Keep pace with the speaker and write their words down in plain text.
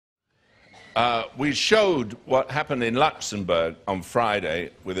we showed what happened in Luxembourg on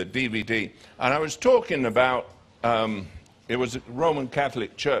Friday with a DVD, and I was talking about, it was a Roman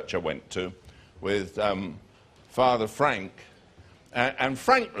Catholic church I went to with Father Frank, and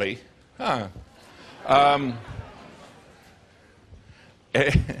frankly,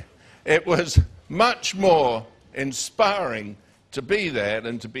 it was much more inspiring to be there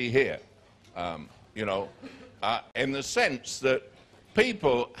than to be here, in the sense that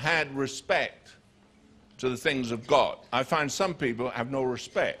people had respect to the things of God. I find some people have no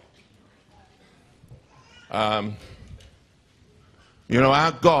respect. Our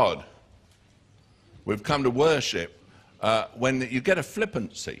God, we've come to worship when you get a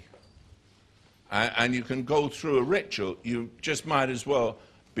flippancy and you can go through a ritual, you just might as well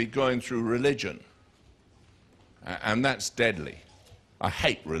be going through religion. And that's deadly. I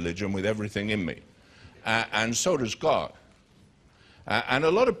hate religion with everything in me. And so does God. And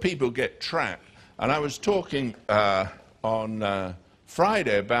a lot of people get trapped. And I was talking on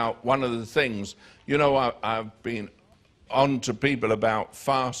Friday about one of the things, I've been on to people about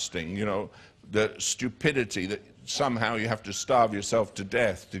fasting, the stupidity that somehow you have to starve yourself to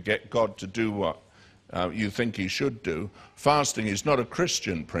death to get God to do what you think he should do. Fasting is not a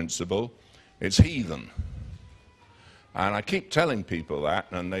Christian principle, it's heathen. And I keep telling people that,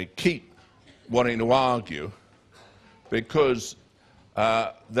 and they keep wanting to argue because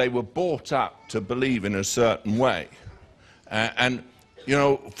they were brought up to believe in a certain way. From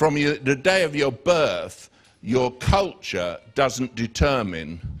the day of your birth, your culture doesn't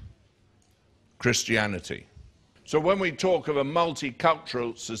determine Christianity. So when we talk of a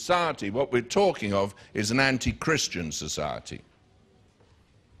multicultural society, what we're talking of is an anti-Christian society.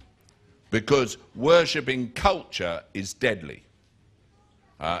 Because worshipping culture is deadly.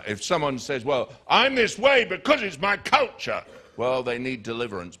 If someone says, well, I'm this way because it's my culture, well, they need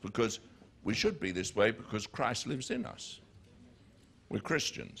deliverance, because we should be this way because Christ lives in us. We're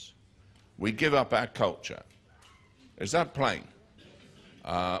Christians. We give up our culture. Is that plain?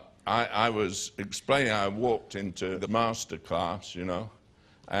 I was explaining, I walked into the master class,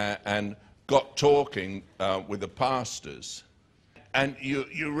 and got talking with the pastors. And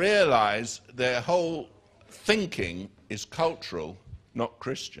you realize their whole thinking is cultural, not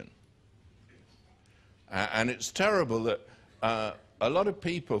Christian. And it's terrible that a lot of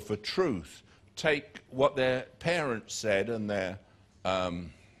people, for truth, take what their parents said and their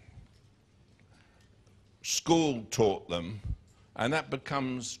school taught them, and that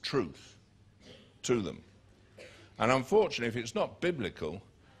becomes truth to them. And unfortunately, if it's not biblical,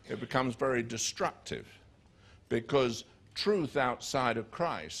 it becomes very destructive, because truth outside of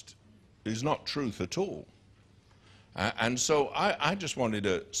Christ is not truth at all. And so I just wanted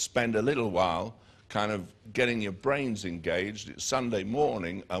to spend a little while kind of getting your brains engaged. It's Sunday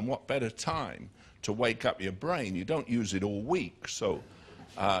morning, and what better time to wake up your brain? You don't use it all week, so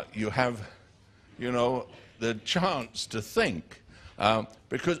you have, the chance to think.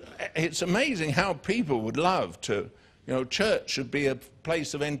 Because it's amazing how people would love to, church should be a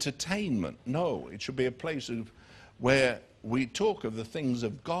place of entertainment. No, it should be a place where we talk of the things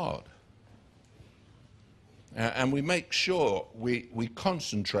of God. And we make sure we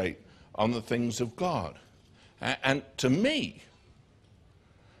concentrate on the things of God. And to me,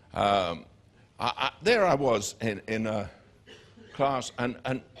 there I was in a class,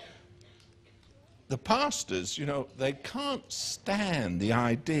 and the pastors, they can't stand the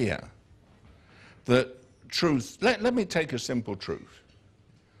idea that truth. Let me take a simple truth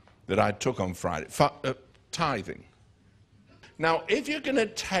that I took on Friday, tithing. Now, if you're going to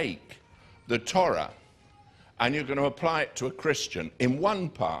take the Torah and you're going to apply it to a Christian in one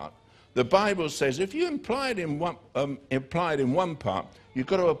part, the Bible says if you apply it in one part, you've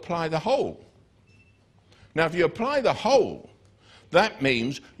got to apply the whole. Now, if you apply the whole, that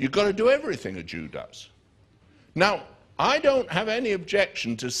means you've got to do everything a Jew does. Now, I don't have any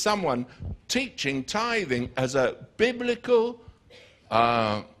objection to someone teaching tithing as a biblical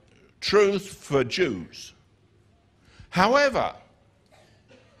truth for Jews. However,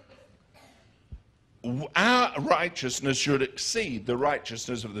 our righteousness should exceed the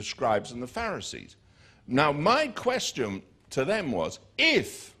righteousness of the scribes and the Pharisees. Now, my question to them was,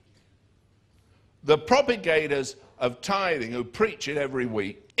 if the propagators of tithing who preach it every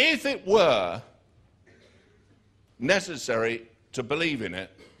week, if it were necessary to believe in it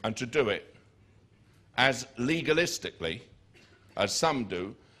and to do it as legalistically as some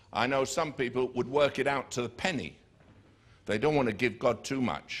do, I know some people would work it out to the penny. They don't want to give God too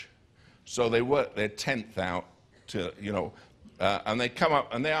much, so they work their tenth out to, and they come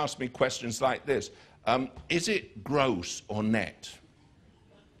up and they ask me questions like this. Is it gross or net?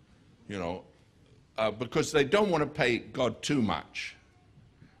 you know, because they don't want to pay God too much,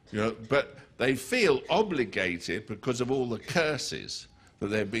 you know, but they feel obligated because of all the curses that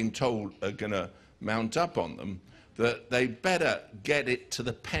they've been told are going to mount up on them, that they better get it to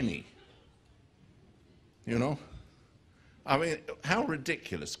the penny, you know. I mean, how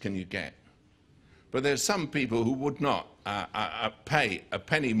ridiculous can you get? But there's some people who would not pay a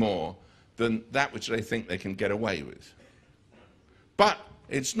penny more than that which they think they can get away with. But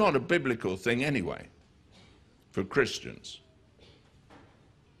it's not a biblical thing anyway for Christians.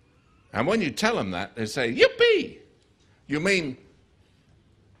 And when you tell them that, they say, yippee! You mean,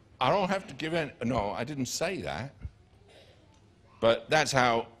 I don't have to give any... No, I didn't say that. But that's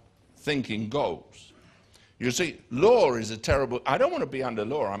how thinking goes. You see, law is a terrible... I don't want to be under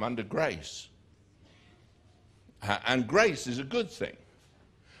law, I'm under grace. And grace is a good thing.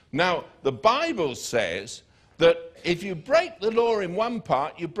 Now, the Bible says that if you break the law in one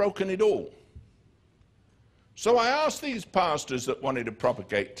part, you've broken it all. So I asked these pastors that wanted to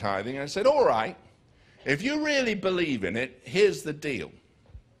propagate tithing, and I said, all right, if you really believe in it, here's the deal.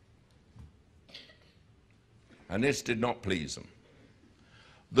 And this did not please them.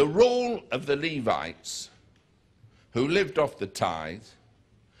 The rule of the Levites, who lived off the tithe,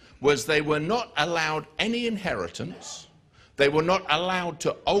 was they were not allowed any inheritance. They were not allowed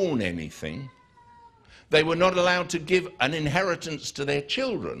to own anything. They were not allowed to give an inheritance to their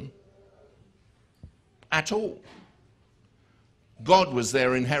children at all. God was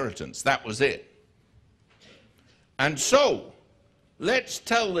their inheritance. That was it. And so, let's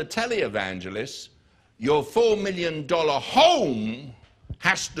tell the televangelists, your $4 million home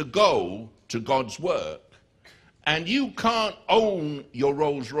has to go to God's work. And you can't own your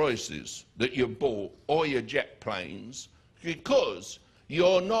Rolls Royces that you bought or your jet planes because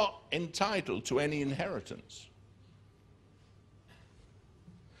you're not entitled to any inheritance.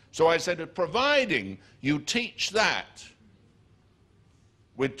 So I said, providing you teach that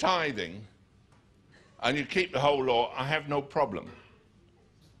with tithing and you keep the whole law, I have no problem.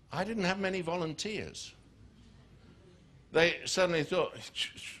 I didn't have many volunteers. They suddenly thought,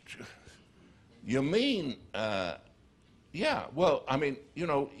 you mean, yeah, well, I mean, you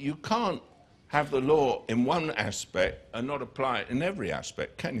know, you can't have the law in one aspect and not apply it in every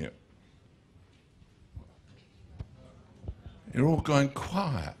aspect, can you? You're all going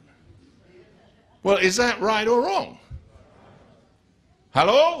quiet. Well, is that right or wrong?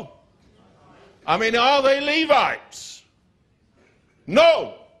 Hello? I mean, are they Levites?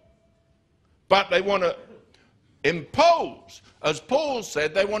 No. But they want to impose, as Paul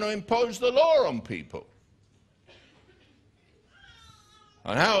said, they want to impose the law on people.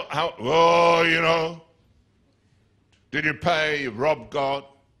 And oh, you know, did you pay? You robbed God.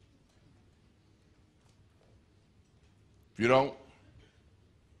 If you don't.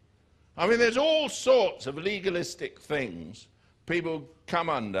 I mean, there's all sorts of legalistic things people come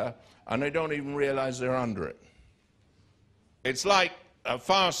under and they don't even realize they're under it. It's like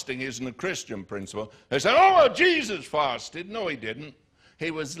fasting isn't a Christian principle. They say, oh, well, Jesus fasted. No, he didn't.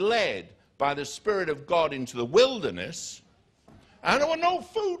 He was led by the Spirit of God into the wilderness, and there was no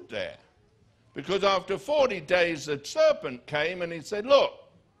food there. Because after 40 days, the serpent came and he said, look,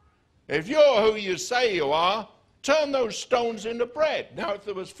 if you're who you say you are, turn those stones into bread. Now, if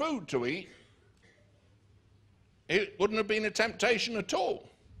there was food to eat, it wouldn't have been a temptation at all.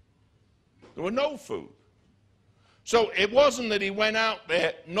 There was no food. So it wasn't that he went out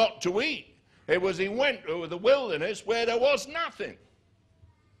there not to eat. It was he went to the wilderness where there was nothing.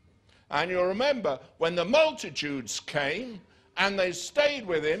 And you remember when the multitudes came and they stayed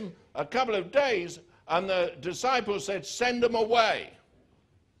with him a couple of days and the disciples said, send them away.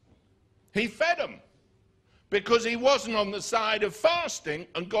 He fed them because he wasn't on the side of fasting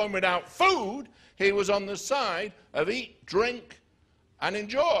and going without food. He was on the side of eat, drink, and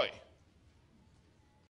enjoy.